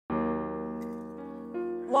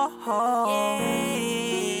Whoa,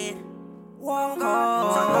 Yeah. whoa,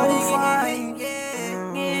 Somebody don't fight.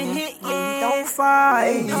 get hit, We don't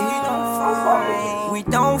fight. We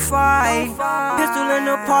don't fight. Pistol in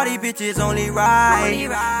the party, bitches only ride.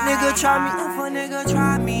 Nigga try me, if a nigga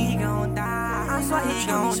try me, he gon' die. I swear he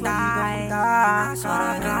gon' die. I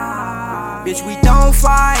swear to God. Bitch, we don't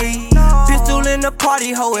fight. Pistol in the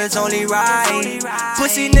party, ho, it's only right.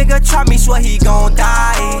 Pussy nigga try me, swear he gon'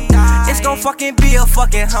 die. It's gon' fucking be a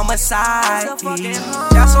fucking homicide.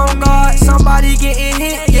 That's on God, somebody getting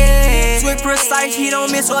hit, yeah. Switch precise, he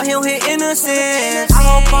don't miss or he'll hit innocence. I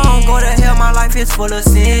hope I don't go to hell, my life is full of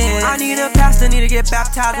sin. I need a pastor, need to get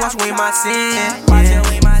baptized, wash away my sin.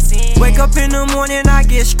 Wake up in the morning, I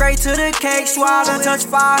get straight to the cake. Swallow, touch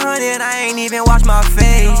 500, I ain't even wash my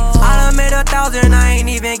face. I done made 1,000, I ain't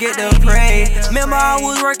even get to pray. Remember I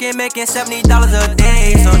was working, making $70 a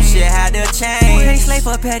day. Some shit had to change. Ain't slave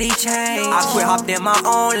for petty change. I quit, hopped in my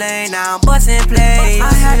own lane, now I'm bustin' plays.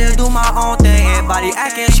 I had to do my own thing, everybody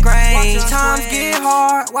acting strange. Times get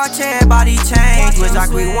hard, watch everybody change. Wish I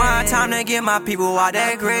quit one time to get my people out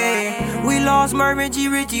that grave. We lost Mervin G.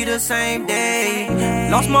 Richie the same day.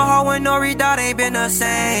 Lost my heart when Nori died, ain't been the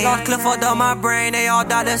same. Lost Cliff, fucked up my brain, they all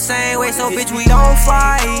died the same way. So bitch, we don't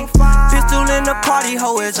fight. Pistol in the party,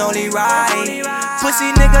 ho, it's only right.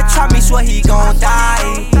 Pussy nigga try me, swear he gon'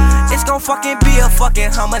 die. It's gon' fucking be a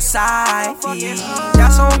fucking homicide.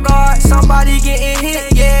 That's on God, somebody getting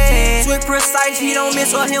hit, yeah. Switch precise, he don't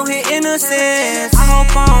miss or he'll hit innocence. I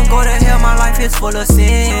hope I don't go to hell, my life is full of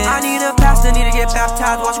sin. I need a pastor, need to get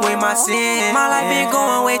baptized, wash away my sin. My life been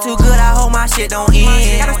going way too good, I hope my shit don't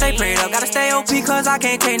end. Gotta stay prayed up, gotta stay OP, cause I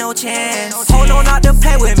can't take no chance. Hold on not to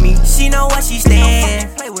play with me, she know what she stand.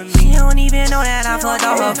 She don't even know that I fucked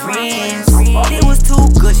all her friends. It was too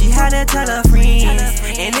good, she had to tell her friends.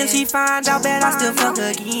 And if she find out that I still fuck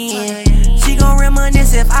again, she gon'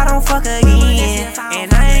 reminisce if I don't fuck again.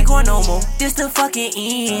 And I ain't going no more, this the fucking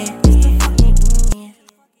end.